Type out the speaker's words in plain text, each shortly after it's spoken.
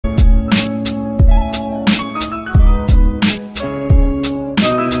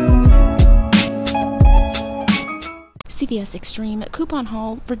CVS Extreme coupon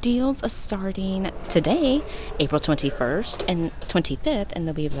haul for deals starting today, April 21st and 25th, and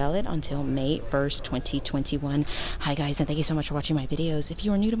they'll be valid until May 1st, 2021. Hi guys, and thank you so much for watching my videos. If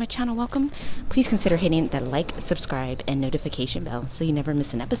you are new to my channel, welcome. Please consider hitting that like, subscribe, and notification bell so you never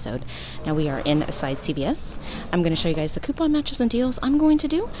miss an episode. Now we are inside CVS. I'm going to show you guys the coupon matchups and deals I'm going to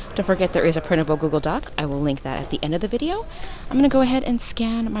do. Don't forget there is a printable Google Doc. I will link that at the end of the video. I'm going to go ahead and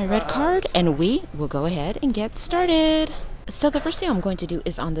scan my red card, and we will go ahead and get started. So the first thing I'm going to do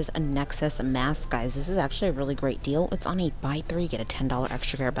is on this Nexus mask, guys. This is actually a really great deal. It's on a buy three, get a $10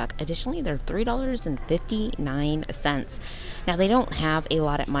 extra care buck. Additionally, they're $3.59. Now, they don't have a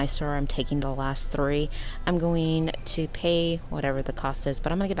lot at my store. I'm taking the last three. I'm going to pay whatever the cost is,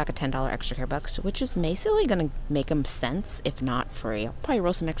 but I'm going to get back a $10 extra care bucks, which is basically going to make them sense, if not free. I'll probably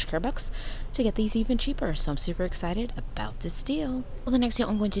roll some extra care bucks to get these even cheaper. So I'm super excited about this deal. Well, the next deal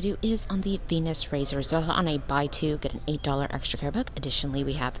I'm going to do is on the Venus razors. They're on a buy two, get an $8 extra care buck. Additionally,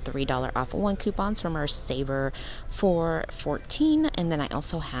 we have $3 off one coupons from our Saver for 14, and then I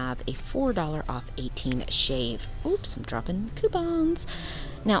also have a $4 off 18 shave. Oops, I'm dropping coupons.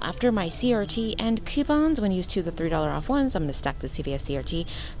 Now, after my CRT and coupons, when you use two of the $3 off ones, I'm going to stack the CVS CRT.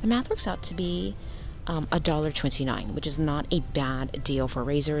 The math works out to be $1.29, which is not a bad deal for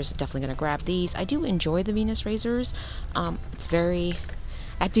razors. Definitely going to grab these. I do enjoy the Venus razors. I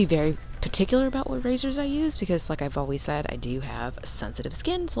have to be very particular about what razors I use because, like I've always said, I do have sensitive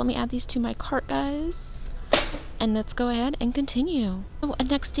skin. So let me add these to my cart, guys, and let's go ahead and continue. Oh,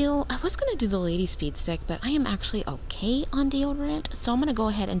 next deal, I was going to do the Lady Speed Stick, but I am actually okay on deodorant, so I'm going to go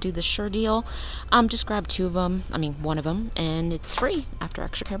ahead and do the Sure deal. Just grab one of them, and it's free after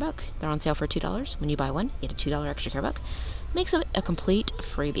extra care buck. They're on sale for $2. When you buy one, you get a $2 extra care buck. Makes it a complete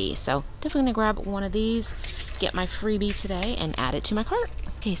freebie, so definitely going to grab one of these, get my freebie today, and add it to my cart.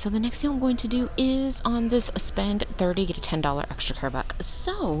 Okay, so the next thing I'm going to do is on this spend 30, get a $10 extra care buck.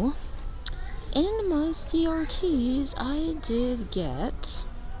 So, in my CRTs, I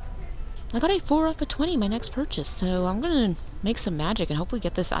got a 4 off of 20 my next purchase, so I'm going to make some magic and hopefully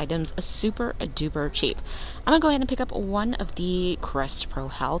get this items super duper cheap. I'm going to go ahead and pick up one of the Crest Pro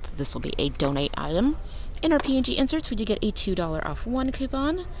Health. This will be a donate item. In our P&G inserts, we do get a $2 off one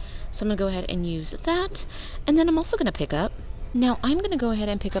coupon, so I'm going to go ahead and use that. And then I'm also going to pick up, now I'm going to go ahead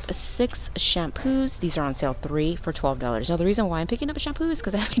and pick up 6 shampoos. These are on sale, 3 for $12. Now the reason why I'm picking up a shampoo is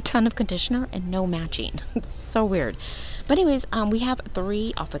because I have a ton of conditioner and no matching. It's so weird. But anyways, we have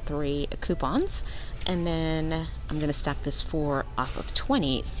 3 off of 3 coupons. And then I'm going to stack this 4 off of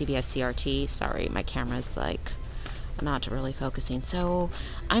 20 CVS CRT. Sorry, my camera's like not really focusing. So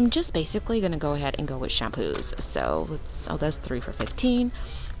I'm just basically going to go ahead and go with shampoos. So that's 3 for 15.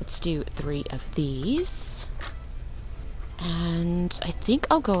 Let's do 3 of these. And I think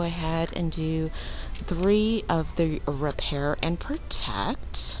I'll go ahead and do 3 of the Repair and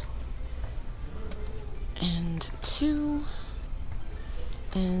Protect. And 2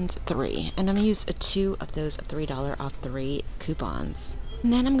 and 3. And I'm going to use 2 of those $3 off 3 coupons.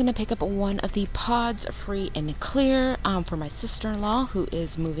 And then I'm going to pick up one of the Pods Free and Clear for my sister-in-law who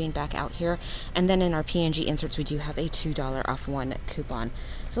is moving back out here. And then in our P&G inserts, we do have a $2 off one coupon.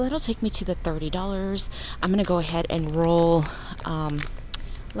 So that'll take me to the $30. I'm going to go ahead and roll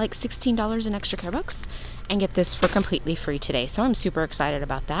like $16 in extra care bucks and get this for completely free today. So I'm super excited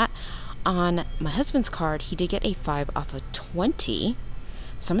about that. On my husband's card, he did get a 5 off of 20.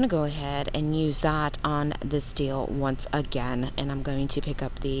 So I'm going to go ahead and use that on this deal once again. And I'm going to pick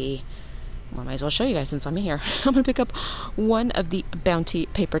up well, I might as well show you guys since I'm here. I'm going to pick up one of the Bounty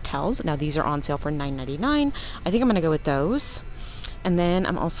paper towels. Now these are on sale for $9.99. I think I'm going to go with those. And then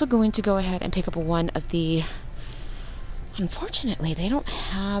I'm also going to go ahead and pick up one of the, unfortunately, they don't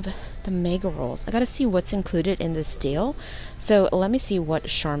have the mega rolls. I got to see what's included in this deal. So let me see what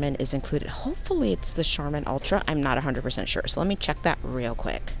Charmin is included. Hopefully it's the Charmin Ultra. I'm not 100% sure. So let me check that real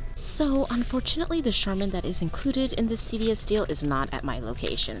quick. So unfortunately, the Charmin that is included in this CVS deal is not at my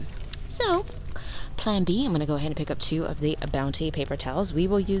location. So plan B, I'm going to go ahead and pick up 2 of the Bounty paper towels. We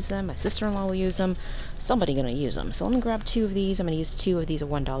will use them. My sister-in-law will use them. Somebody's going to use them. So let me grab 2 of these. I'm going to use 2 of these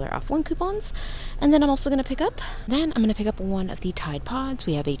 $1 off one coupons. And then I'm also going to pick up one of the Tide Pods.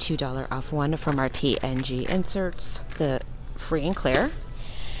 We have a $2 off one from our P&G inserts, the Free and Clear.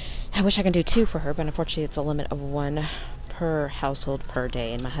 I wish I could do 2 for her, but unfortunately it's a limit of 1 per household per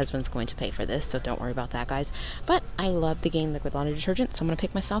day, and my husband's going to pay for this, so don't worry about that, guys. But I love the Gain Liquid Laundry Detergent, so I'm going to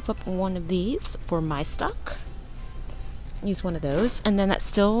pick myself up one of these for my stock. Use one of those, and then that's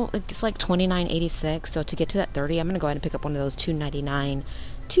still, it's like $29.86, so to get to that 30, I'm going to go ahead and pick up one of those $2.99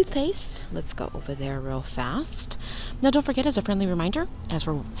 toothpaste. Let's go over there real fast. Now don't forget, as a friendly reminder, as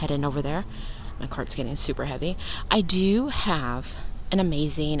we're heading over there, My cart's getting super heavy. I do have an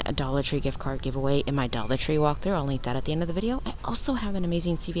amazing Dollar Tree gift card giveaway in my Dollar Tree walkthrough. I'll link that at the end of the video. I also have an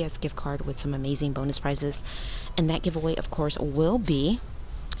amazing CVS gift card with some amazing bonus prizes. And that giveaway, of course, will be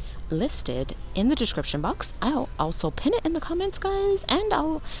listed in the description box. I'll also pin it in the comments, guys, and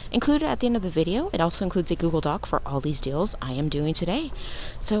I'll include it at the end of the video. It also includes a Google Doc for all these deals I am doing today.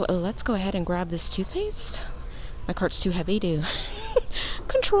 So let's go ahead and grab this toothpaste. My cart's too heavy to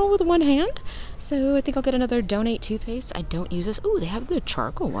control with one hand, so I think I'll get another donate toothpaste. I don't use this. Ooh, they have the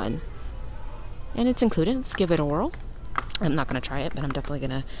charcoal one, and it's included. Let's give it a whirl. I'm not going to try it, but I'm definitely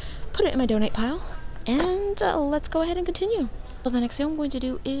going to put it in my donate pile, and let's go ahead and continue. So the next thing I'm going to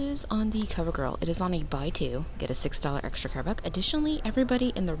do is on the CoverGirl. It is on a buy two, get a $6 extra care buck. Additionally,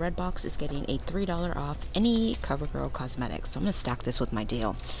 everybody in the red box is getting a $3 off any CoverGirl cosmetics. So I'm going to stack this with my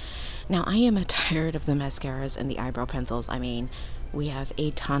deal. Now, I am tired of the mascaras and the eyebrow pencils. I mean, we have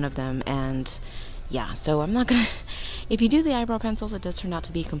a ton of them, and yeah, so I'm not gonna, if you do the eyebrow pencils, it does turn out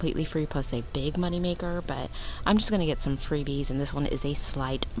to be completely free plus a big money maker, but I'm just gonna get some freebies, and this one is a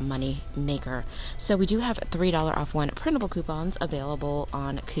slight money maker. So we do have $3 off one printable coupons available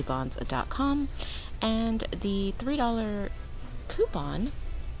on coupons.com, and the $3 coupon,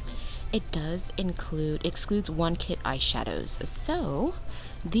 it does excludes one kit eyeshadows. So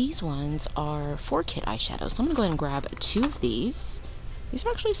these ones are 4 kit eyeshadows. So I'm gonna go ahead and grab 2 of these. These are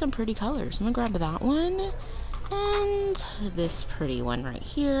actually some pretty colors. I'm gonna grab that one and this pretty one right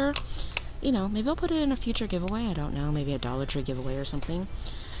here. You know, maybe I'll put it in a future giveaway. I don't know, maybe a Dollar Tree giveaway or something.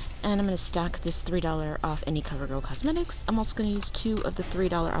 And I'm going to stack this $3 off any CoverGirl cosmetics. I'm also going to use 2 of the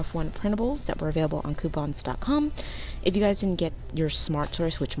 $3 off one printables that were available on coupons.com. If you guys didn't get your Smart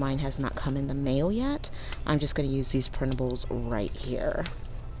Source, which mine has not come in the mail yet, I'm just going to use these printables right here.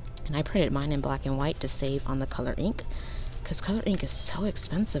 And I printed mine in black and white to save on the color ink, because color ink is so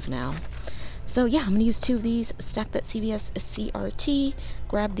expensive now. So yeah, I'm going to use 2 of these, stack that CVS CRT,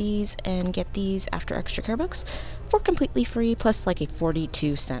 grab these, and get these after extra care bucks for completely free, plus like a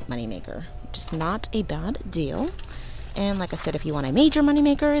 42-cent moneymaker. Just not a bad deal. And like I said, if you want a major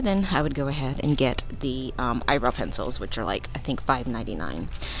moneymaker, then I would go ahead and get the eyebrow pencils, which are like, I think, $5.99.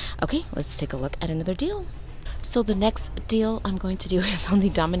 Okay, let's take a look at another deal. So the next deal I'm going to do is on the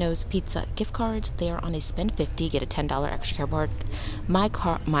Domino's Pizza gift cards. They are on a spend 50, get a $10 extra care card.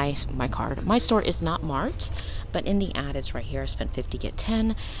 My store is not marked, but in the ad it's right here. Spend 50, get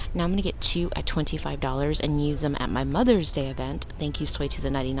 10. Now I'm going to get 2 at $25 and use them at my Mother's Day event. Thank you, Sway to the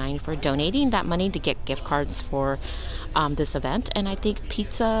 99, for donating that money to get gift cards for this event. And I think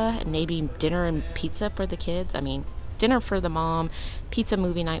pizza, maybe dinner and pizza for the kids. I mean, dinner for the mom, pizza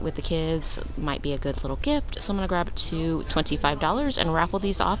movie night with the kids might be a good little gift. So I'm going to grab 2 $25 and raffle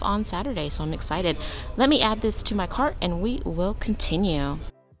these off on Saturday. So I'm excited. Let me add this to my cart and we will continue.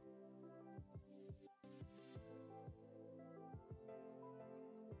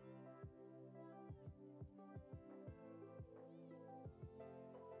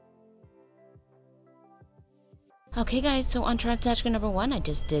 Okay guys, so on transaction number 1, I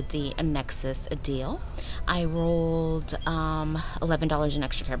just did the Nexus deal. I rolled $11 in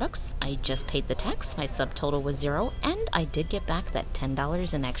extra care bucks. I just paid the tax. My subtotal was 0, and I did get back that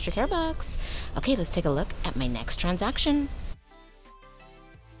 $10 in extra care bucks. Okay, let's take a look at my next transaction.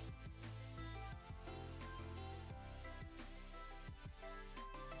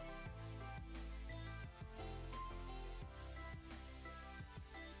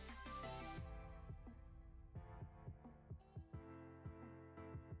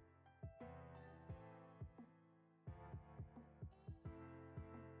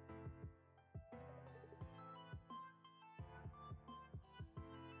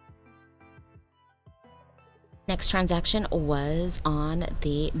 Next transaction was on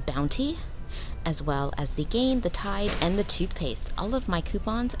the Bounty, as well as the Gain, the Tide, and the toothpaste. All of my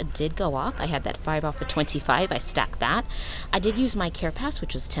coupons did go off. I had that 5 off of 25. I stacked that. I did use my Care Pass,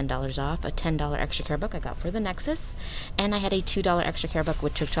 which was $10 off, a $10 extra care buck I got for the Nexus, and I had a $2 extra care buck,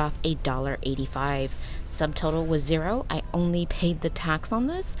 which took off $1.85. Subtotal was 0. I only paid the tax on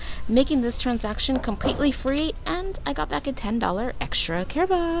this, making this transaction completely free, and I got back a $10 extra care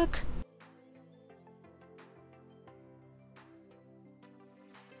buck.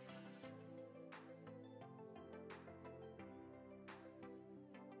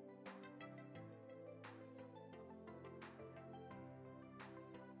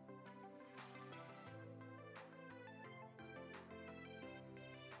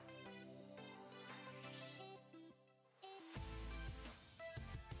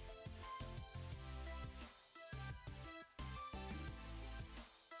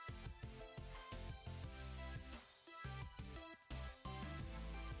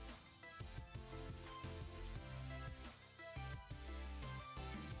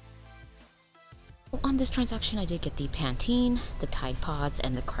 on this transaction, I did get the Pantene, the Tide Pods,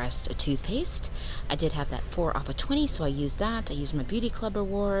 and the Crest toothpaste. I did have that 4 off of 20, so I used that. I used my Beauty Club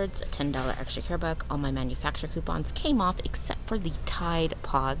rewards, a $10 extra care buck. All my manufacturer coupons came off except for the Tide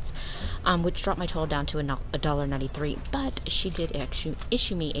Pods, which dropped my total down to $1.93. But she did actually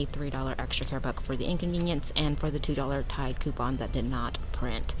issue me a $3 extra care buck for the inconvenience and for the $2 Tide coupon that did not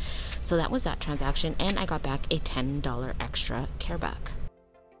print. So that was that transaction, and I got back a $10 extra care buck.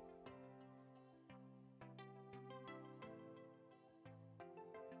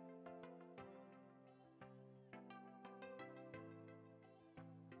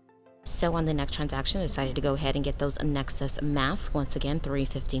 So on the next transaction, I decided to go ahead and get those Nexus masks. Once again,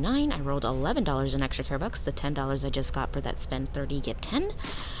 $3.59. I rolled $11 in extra care bucks. The $10 I just got for that spend 30, get 10.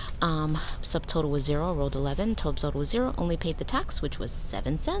 Subtotal was 0. I rolled 11. Total was 0. Only paid the tax, which was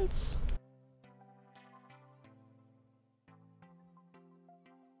 7 cents.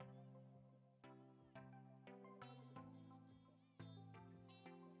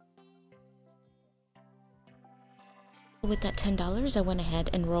 With that $10, I went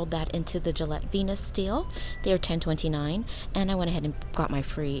ahead and rolled that into the Gillette Venus deal. They are $10.29, and I went ahead and got my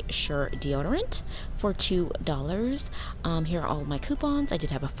free Sure deodorant for $2. Here are all of my coupons. I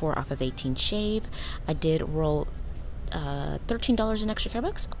did have a 4 off of 18 shave. I did roll $13 in extra care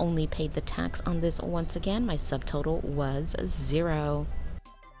bucks. Only paid the tax on this once again. My subtotal was 0.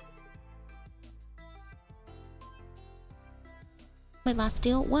 My last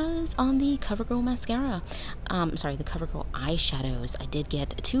deal was on the CoverGirl mascara. The CoverGirl eyeshadows. I did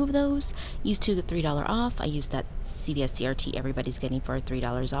get 2 of those. Used 2 to $3 off. I used that CVS CRT everybody's getting for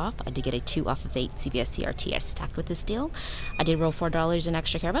 $3 off. I did get a 2 off of 8 CVS CRT I stacked with this deal. I did roll $4 in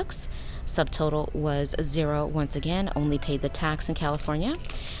extra care bucks. Subtotal was 0 once again. Only paid the tax in California.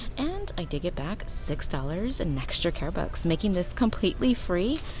 And I did get back $6 in extra care bucks, making this completely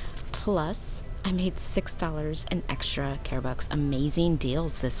free. Plus, I made $6 in extra care bucks. Amazing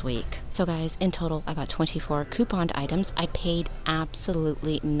deals this week. So guys, in total, I got 24 couponed items. I paid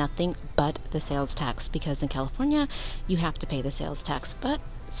absolutely nothing but the sales tax, because in California, you have to pay the sales tax, but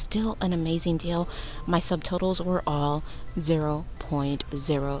still an amazing deal. My subtotals were all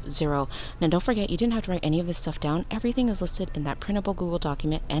 0.00. Now don't forget, you didn't have to write any of this stuff down. Everything is listed in that printable Google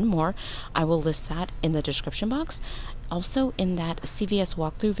document and more. I will list that in the description box. Also, in that CVS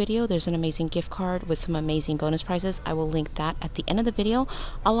walkthrough video, there's an amazing gift card with some amazing bonus prizes. I will link that at the end of the video.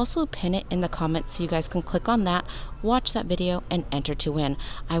 I'll also pin it in the comments so you guys can click on that, watch that video, and enter to win.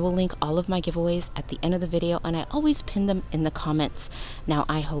 I will link all of my giveaways at the end of the video, and I always pin them in the comments. Now,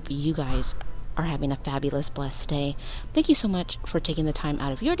 I hope you guys are having a fabulous, blessed day. Thank you so much for taking the time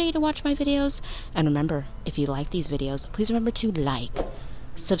out of your day to watch my videos. And remember, if you like these videos, please remember to like,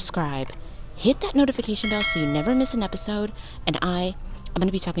 subscribe, hit that notification bell so you never miss an episode. And I'm going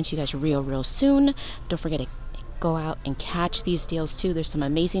to be talking to you guys real soon. Don't forget to go out and catch these deals too. There's some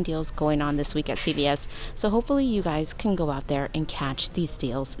amazing deals going on this week at CVS. So hopefully you guys can go out there and catch these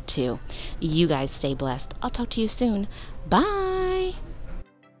deals too. You guys stay blessed. I'll talk to you soon. Bye.